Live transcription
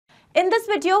In this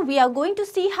video, we are going to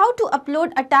see how to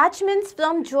upload attachments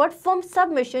from Jotform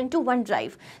submission to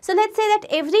OneDrive. So let's say that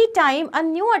every time a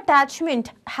new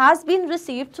attachment has been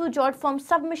received through Jotform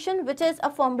submission, which is a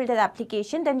form builder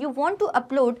application, then you want to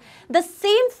upload the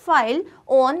same file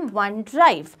on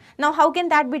OneDrive. Now, how can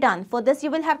that be done? For this,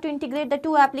 you will have to integrate the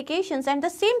two applications, and the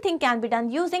same thing can be done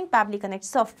using Pabbly Connect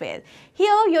software.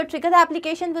 Here, your trigger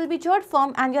application will be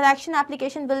Jotform and your action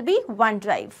application will be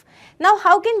OneDrive. Now,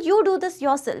 how can you do this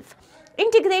yourself?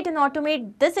 Integrate and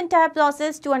automate this entire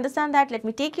process. To understand that, let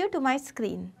me take you to my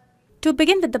screen. To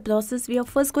begin with the process, we are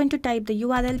first going to type the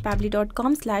URL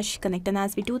pabbly.com/connect, and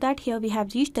as we do that, here we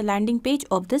have reached the landing page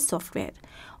of this software.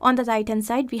 On the right hand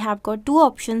side, we have got two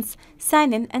options,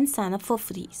 sign in and sign up for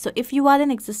free. So if you are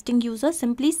an existing user,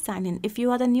 simply sign in. If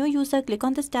you are a new user, click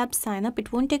on this tab, sign up.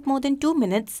 It won't take more than 2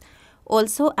 minutes.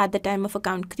 Also, at the time of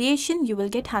account creation, you will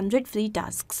get 100 free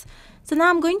tasks. So now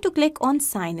I'm going to click on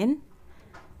sign in.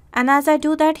 And as I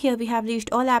do that, here we have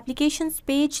reached all applications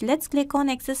page. Let's click on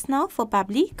access now for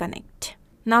Pabbly Connect.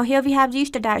 Now here we have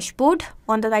reached a dashboard.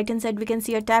 On the right hand side, we can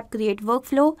see a tab create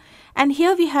workflow. And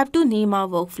here we have to name our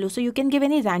workflow. So you can give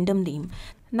any random name.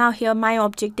 Now here my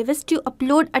objective is to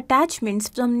upload attachments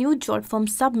from new Jotform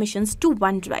submissions to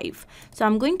OneDrive. So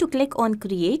I'm going to click on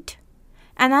create.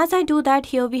 And as I do that,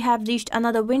 here we have reached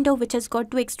another window which has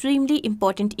got two extremely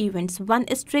important events. One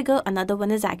is trigger, another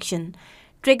one is action.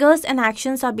 Triggers and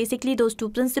actions are basically those two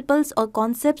principles or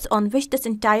concepts on which this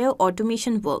entire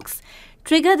automation works.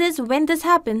 Trigger is when this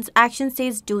happens, action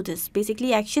says do this.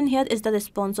 Basically, action here is the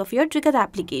response of your trigger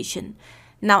application.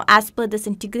 Now, as per this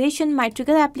integration, my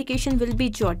trigger application will be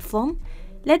Jotform.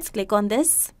 Let's click on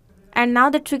this. And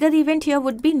now the trigger event here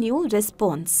would be new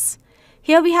response.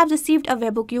 Here we have received a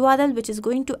webhook URL which is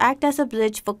going to act as a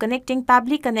bridge for connecting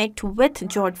Pabbly Connect with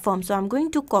Jotform. So I'm going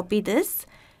to copy this.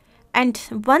 And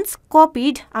once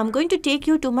copied, I'm going to take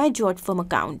you to my Jotform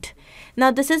account.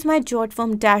 Now this is my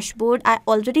Jotform dashboard. I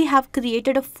already have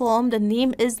created a form. The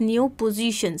name is new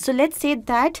position. So let's say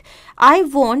that I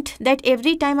want that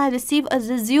every time I receive a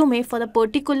resume for a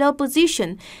particular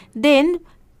position, then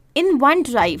in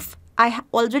OneDrive, I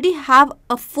already have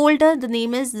a folder, the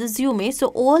name is resume. So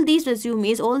all these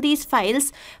resumes, all these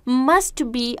files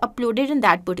must be uploaded in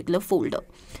that particular folder.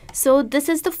 So this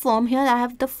is the form. Here I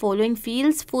have the following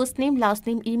fields: first name, last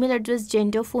name, email address,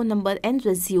 gender, phone number and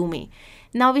resume.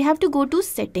 Now we have to go to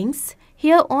settings.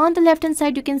 Here on the left hand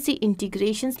side you can see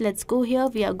integrations. Let's go here.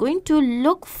 We are going to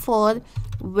look for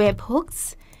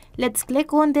webhooks. Let's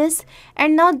click on this,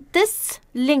 and now this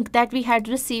link that we had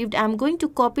received, I'm going to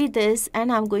copy this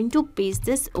and I'm going to paste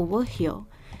this over here.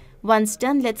 Once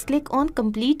done, let's click on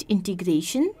complete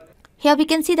integration. Here we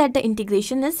can see that the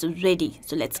integration is ready.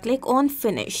 So let's click on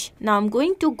finish. Now I'm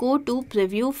going to go to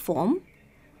preview form.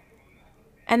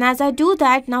 And as I do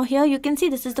that, now here you can see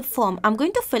this is the form. I'm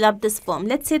going to fill up this form.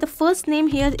 Let's say the first name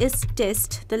here is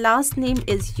test. The last name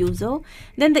is user.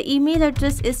 Then the email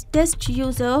address is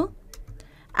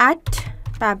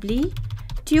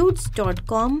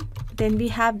testuser@pabblytudes.com. Then we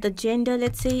have the gender.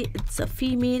 Let's say it's a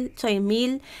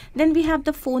male. Then we have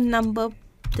the phone number.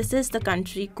 This is the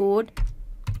country code.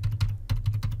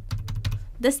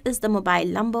 This is the mobile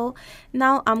number.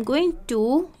 Now I'm going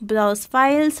to browse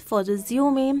files for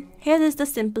resume. Here is the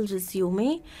simple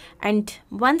resume. And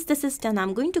once this is done,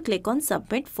 I'm going to click on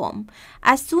submit form.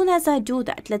 As soon as I do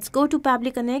that, let's go to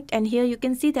Pabbly Connect, and here you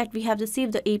can see that we have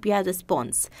received the API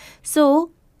response. So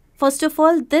first of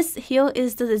all, this here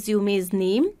is the resume's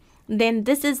name. Then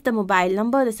this is the mobile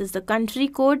number. This is the country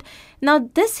code. Now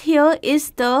this here is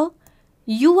the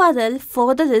URL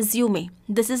for the resume.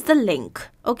 This is the link.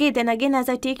 Okay, then again, as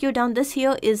I take you down, this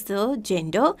here is the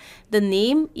gender, the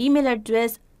name, email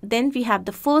address, then we have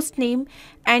the first name,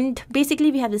 and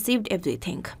basically we have received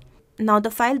everything. Now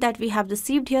the file that we have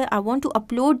received here, I want to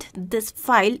upload this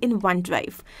file in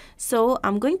OneDrive. So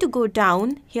I'm going to go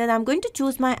down here. I'm going to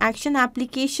choose my action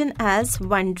application as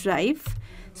OneDrive.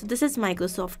 So this is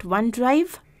Microsoft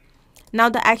OneDrive. Now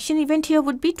the action event here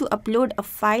would be to upload a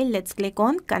file. Let's click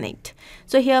on connect.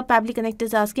 So here Pabbly Connect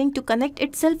is asking to connect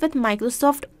itself with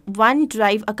Microsoft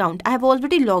OneDrive account. I have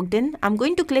already logged in. I'm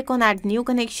going to click on add new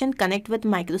connection, connect with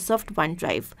Microsoft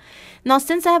OneDrive. Now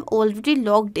since I have already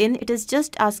logged in, it is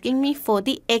just asking me for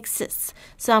the access.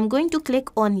 So I'm going to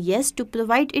click on yes to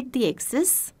provide it the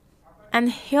access.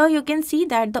 And here you can see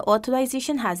that the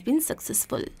authorization has been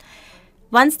successful.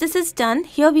 Once this is done,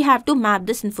 here we have to map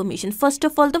this information. First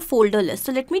of all, the folder list.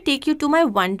 So let me take you to my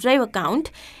OneDrive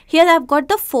account. Here I've got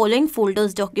the following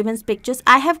folders: documents, pictures.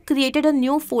 I have created a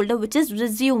new folder which is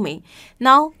resume.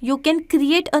 Now you can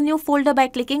create a new folder by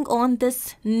clicking on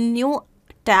this new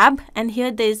tab and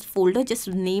here there is folder. Just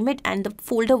name it and the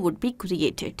folder would be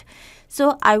created.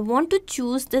 So I want to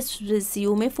choose this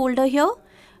resume folder here.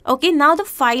 Okay, now the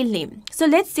file name. So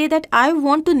let's say that I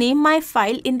want to name my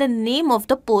file in the name of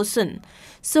the person.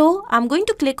 So I'm going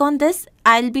to click on this.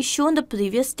 I'll be shown the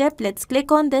previous step. Let's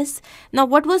click on this. Now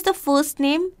what was the first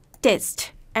name?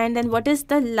 Test. And then what is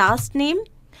the last name?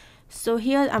 So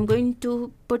here I'm going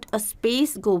to put a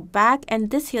space, go back, and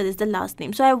this here is the last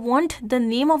name. So I want the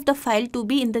name of the file to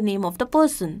be in the name of the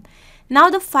person. Now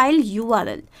the file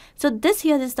URL. So this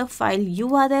here is the file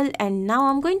URL, and now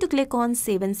I'm going to click on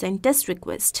save and send test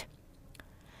request.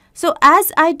 So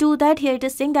as I do that, here it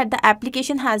is saying that the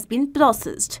application has been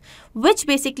processed, which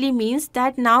basically means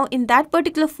that now in that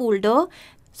particular folder,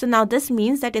 so now this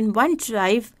means that in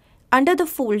OneDrive, under the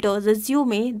folder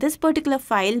resume, this particular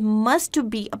file must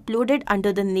be uploaded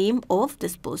under the name of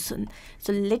this person.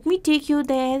 So let me take you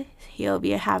there. Here we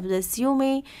have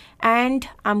resume, and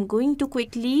I'm going to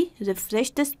quickly refresh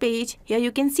this page. Here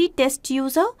you can see test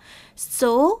user.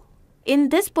 So in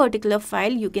this particular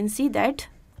file, you can see that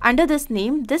under this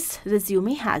name, this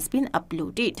resume has been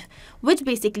uploaded, which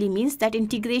basically means that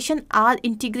our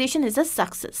integration is a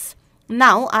success.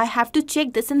 Now I have to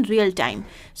check this in real time.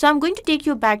 So I'm going to take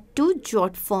you back to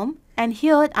Jotform, and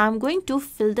here I'm going to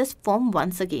fill this form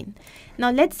once again. Now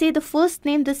let's say the first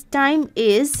name this time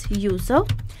is user.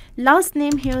 Last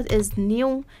name here is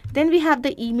new. Then we have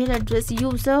the email address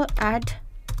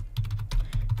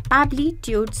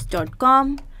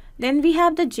user@pabblytudes.com. Then we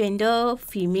have the gender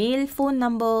female, phone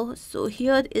number. So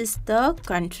here is the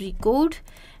country code,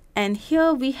 and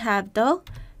here we have the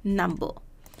number.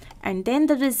 And then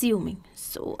the resume.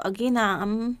 So again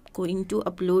I'm going to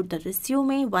upload the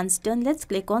resume. Once done, let's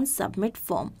click on submit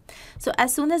form. So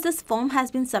as soon as this form has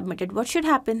been submitted, what should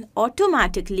happen?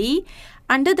 Automatically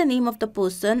under the name of the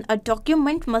person, a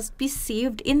document must be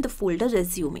saved in the folder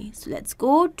resume. So let's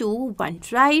go to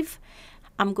OneDrive.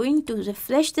 I'm going to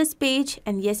refresh this page,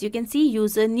 and yes, you can see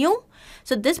user new.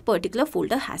 So this particular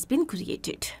folder has been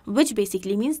created, which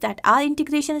basically means that our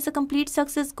integration is a complete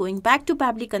success. Going back to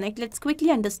Pabbly Connect, let's quickly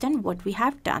understand what we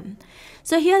have done.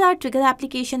 So here our trigger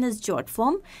application is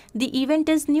Jotform, the event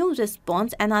is new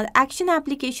response, and our action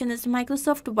application is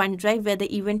Microsoft OneDrive, where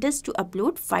the event is to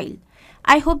upload file.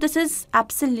 I hope this is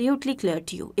absolutely clear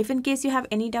to you. If in case you have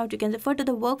any doubt, you can refer to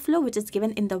the workflow which is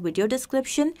given in the video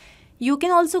description. You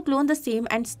can also clone the same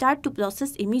and start to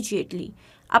process immediately.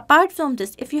 Apart from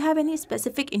this, if you have any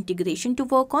specific integration to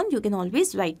work on, you can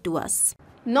always write to us.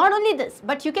 Not only this,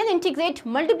 but you can integrate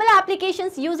multiple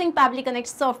applications using Pabbly Connect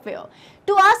software.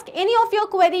 To ask any of your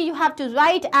query, you have to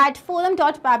write at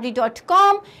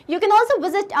forum.pabbly.com. You can also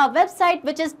visit our website,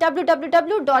 which is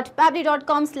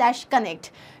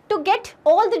www.pabbly.com/connect. To get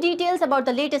all the details about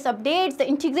the latest updates, the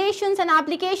integrations and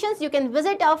applications, you can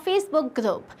visit our Facebook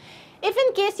group. If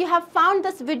in case you have found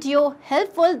this video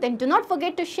helpful, then do not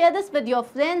forget to share this with your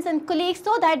friends and colleagues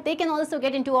so that they can also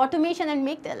get into automation and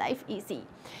make their life easy.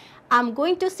 I'm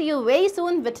going to see you very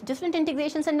soon with different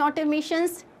integrations and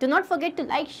automations. Do not forget to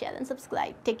like, share and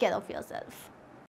subscribe. Take care of yourself.